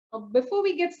before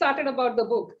we get started about the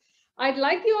book, I'd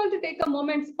like you all to take a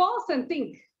moment's pause and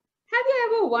think, have you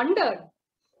ever wondered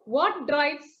what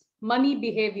drives money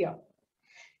behavior?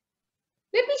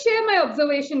 Let me share my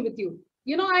observation with you.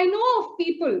 I know of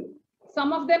people,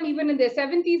 some of them even in their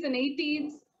 70s and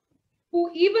 80s, who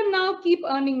even now keep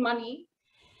earning money,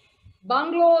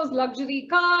 bungalows, luxury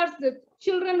cars, the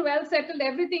children well settled,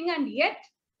 everything, and yet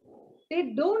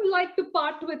they don't like to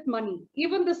part with money,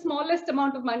 even the smallest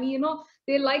amount of money.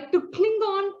 They like to cling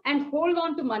on and hold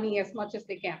on to money as much as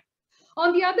they can.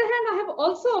 On the other hand, I have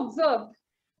also observed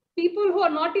people who are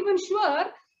not even sure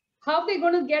how they're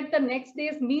going to get the next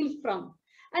day's meal from,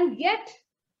 and yet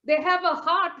they have a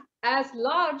heart as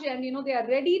large, and they are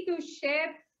ready to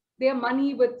share their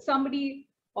money with somebody,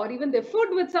 or even their food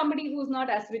with somebody who's not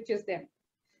as rich as them.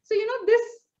 So this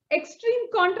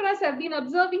extreme contrast I've been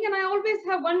observing, and I always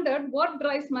have wondered what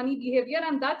drives money behavior,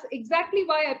 and that's exactly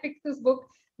why I picked this book,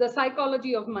 The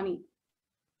Psychology of Money.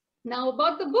 Now,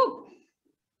 about the book,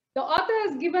 the author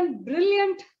has given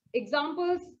brilliant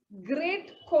examples,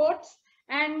 great quotes,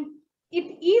 and it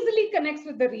easily connects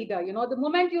with the reader. The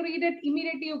moment you read it,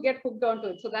 immediately you get hooked onto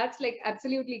it. So that's like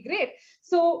absolutely great.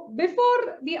 So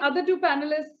before the other two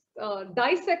panelists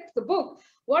dissect the book,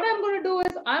 what I'm going to do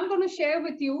is I'm going to share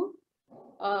with you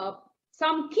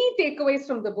some key takeaways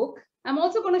from the book. I'm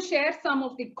also going to share some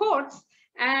of the quotes,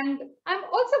 and I'm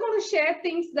also going to share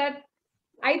things that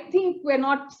I think were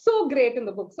not so great in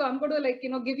the book. So I'm going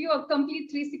to give you a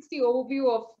complete 360 overview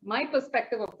of my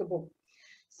perspective of the book.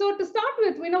 So to start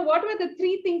with, what were the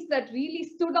three things that really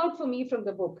stood out for me from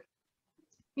the book?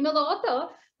 The author,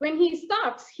 when he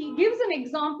starts, he gives an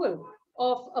example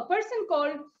of a person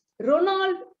called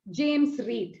Ronald James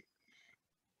Reed.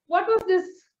 What was this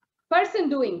person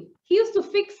doing? He used to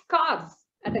fix cars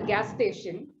at a gas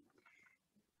station.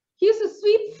 He used to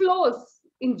sweep floors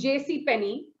in J.C.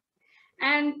 Penney.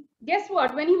 And guess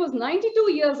what? When he was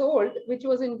 92 years old, which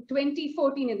was in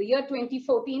 2014, in the year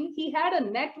 2014, he had a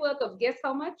net worth of, guess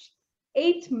how much?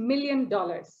 $8 million.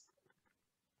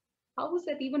 How was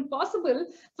that even possible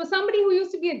for somebody who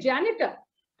used to be a janitor,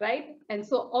 right? And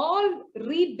so all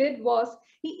Reed did was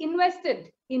he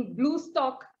invested in blue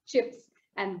stock chips,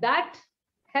 and that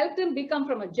helped him become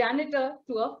from a janitor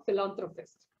to a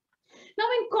philanthropist. Now,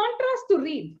 in contrast to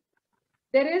Reed,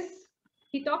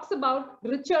 he talks about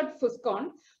Richard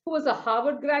Fuscon, who was a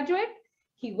Harvard graduate.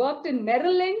 He worked in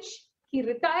Merrill Lynch. He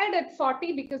retired at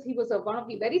 40 because he was one of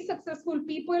the very successful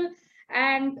people,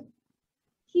 and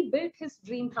he built his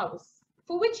dream house,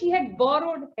 for which he had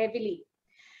borrowed heavily.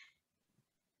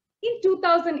 In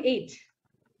 2008,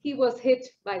 he was hit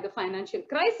by the financial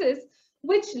crisis,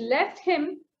 which left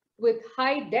him with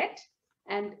high debt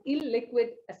and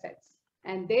illiquid assets,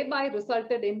 and thereby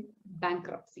resulted in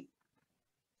bankruptcy.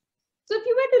 So if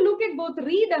you were to look at both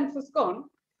Reed and Fuscon,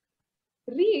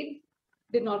 Reed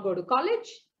did not go to college.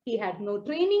 He had no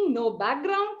training, no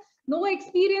background, no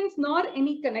experience, nor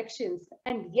any connections.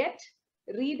 And yet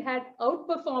Reed had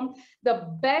outperformed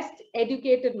the best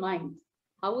educated minds.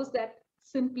 How was that?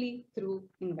 Simply through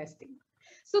investing.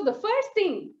 So the first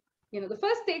thing, the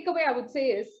first takeaway I would say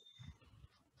is,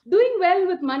 doing well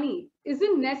with money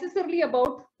isn't necessarily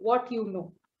about what you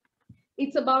know.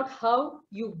 It's about how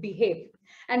you behave.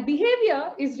 And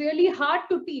behavior is really hard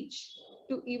to teach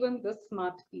to even the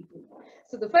smart people.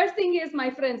 So the first thing is,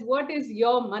 my friends, what is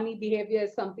your money behavior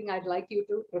is something I'd like you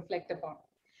to reflect upon.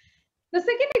 The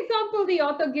second example the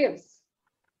author gives,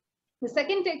 the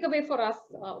second takeaway for us,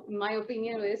 in my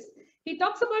opinion, is he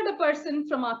talks about a person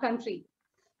from our country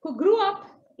who grew up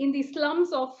in the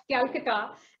slums of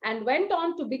Calcutta and went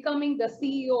on to becoming the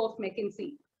CEO of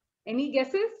McKinsey. Any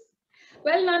guesses?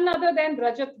 Well, none other than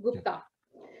Rajat Gupta.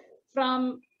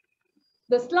 From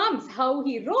the slums, how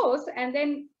he rose, and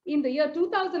then in the year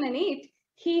 2008,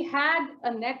 he had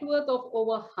a net worth of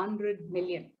over 100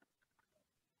 million.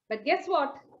 But guess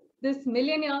what? This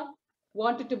millionaire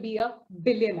wanted to be a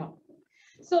billionaire.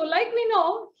 So like we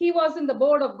know, he was in the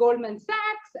board of Goldman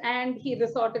Sachs, and he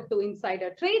resorted to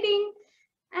insider trading,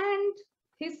 and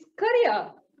his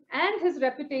career and his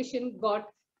reputation got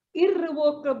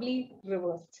irrevocably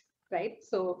reversed, right?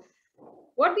 So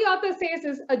what the author says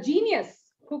is, a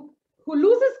genius who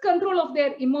loses control of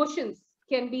their emotions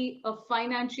can be a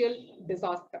financial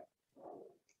disaster.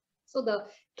 So the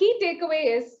key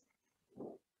takeaway is,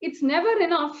 it's never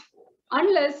enough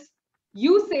unless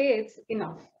you say it's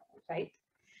enough, right?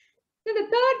 Then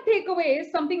the third takeaway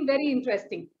is something very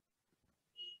interesting.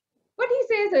 What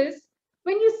he says is,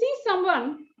 when you see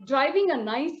someone driving a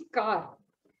nice car,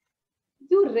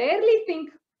 you rarely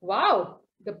think, wow,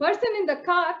 the person in the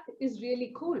car is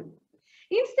really cool.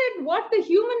 Instead, what the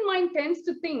human mind tends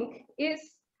to think is,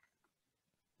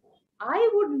 I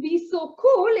would be so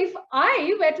cool if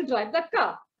I were to drive that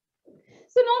car.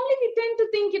 So normally we tend to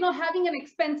think, having an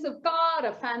expensive car,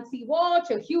 a fancy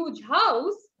watch, a huge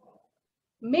house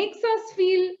makes us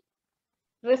feel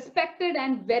respected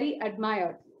and very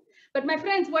admired. But my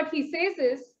friends, what he says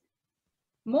is,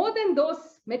 more than those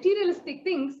materialistic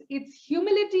things, it's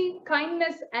humility,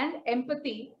 kindness, and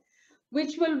empathy,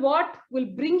 which will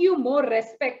bring you more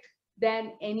respect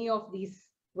than any of these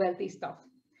wealthy stuff.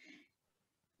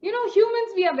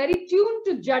 Humans, we are very tuned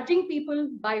to judging people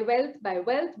by wealth,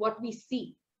 what we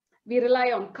see. We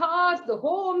rely on cars, the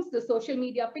homes, the social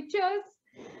media pictures,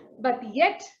 but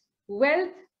yet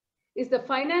wealth is the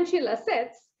financial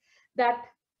assets that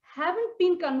haven't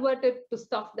been converted to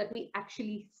stuff that we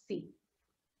actually see.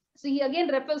 So he again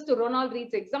refers to Ronald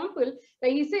Reed's example,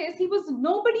 where he says he was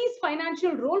nobody's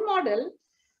financial role model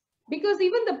because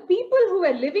even the people who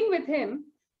were living with him,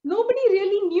 nobody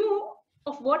really knew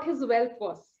of what his wealth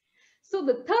was. So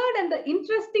the third and the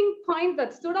interesting point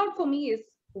that stood out for me is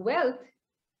wealth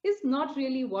is not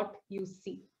really what you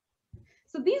see.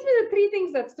 So these were the three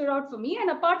things that stood out for me. And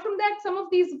apart from that, some of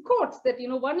these quotes that,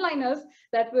 one-liners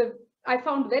that I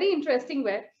found very interesting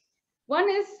were, one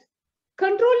is,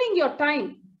 controlling your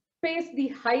time pays the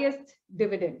highest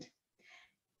dividend.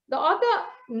 The author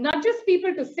nudges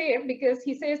people to save because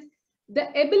he says the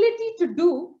ability to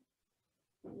do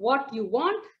what you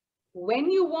want, when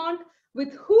you want,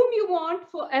 with whom you want,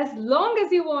 for as long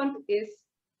as you want is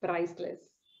priceless.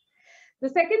 The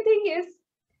second thing is,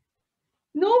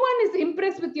 no one is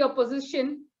impressed with your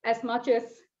position as much as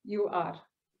you are.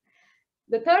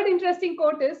 The third interesting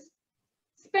quote is,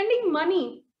 spending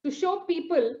money to show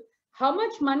people how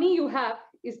much money you have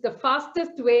is the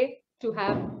fastest way to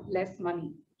have less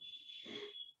money.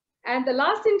 And the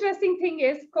last interesting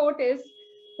quote is,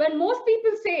 when most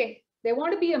people say they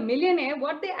want to be a millionaire,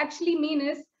 what they actually mean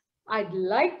is, I'd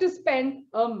like to spend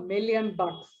 $1 million.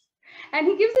 And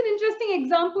he gives an interesting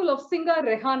example of singer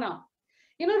Rihanna.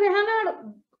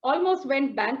 Rihanna almost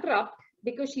went bankrupt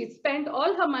because she spent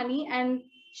all her money and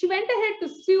she went ahead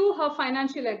to sue her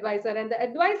financial advisor. And the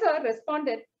advisor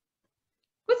responded,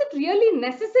 was it really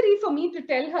necessary for me to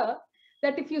tell her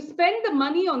that if you spend the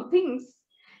money on things,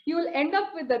 you will end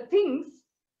up with the things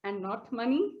and not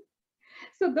money?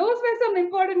 So those were some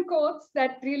important quotes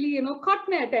that really, caught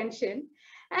my attention.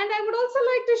 And I would also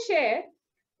like to share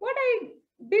what I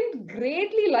didn't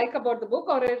greatly like about the book,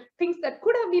 or things that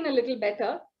could have been a little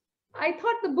better. I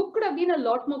thought the book could have been a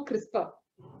lot more crisper,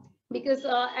 because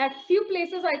at few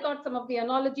places I thought some of the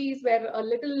analogies were a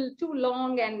little too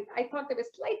long and I thought they were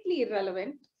slightly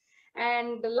irrelevant.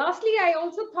 And lastly, I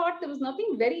also thought there was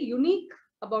nothing very unique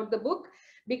about the book,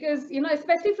 because,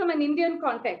 especially from an Indian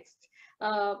context,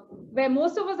 where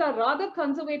most of us are rather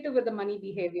conservative with the money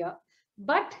behavior.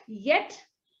 But yet,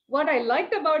 what I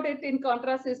liked about it in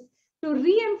contrast is to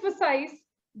re-emphasize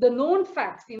the known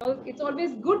facts. It's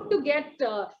always good to get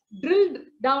drilled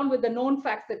down with the known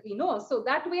facts that we know. So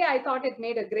that way, I thought it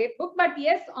made a great book. But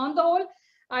yes, on the whole,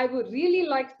 I would really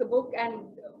like the book, and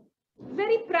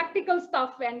very practical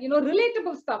stuff and,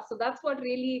 relatable stuff. So that's what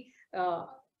really,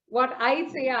 what I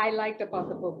say I liked about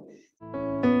the book.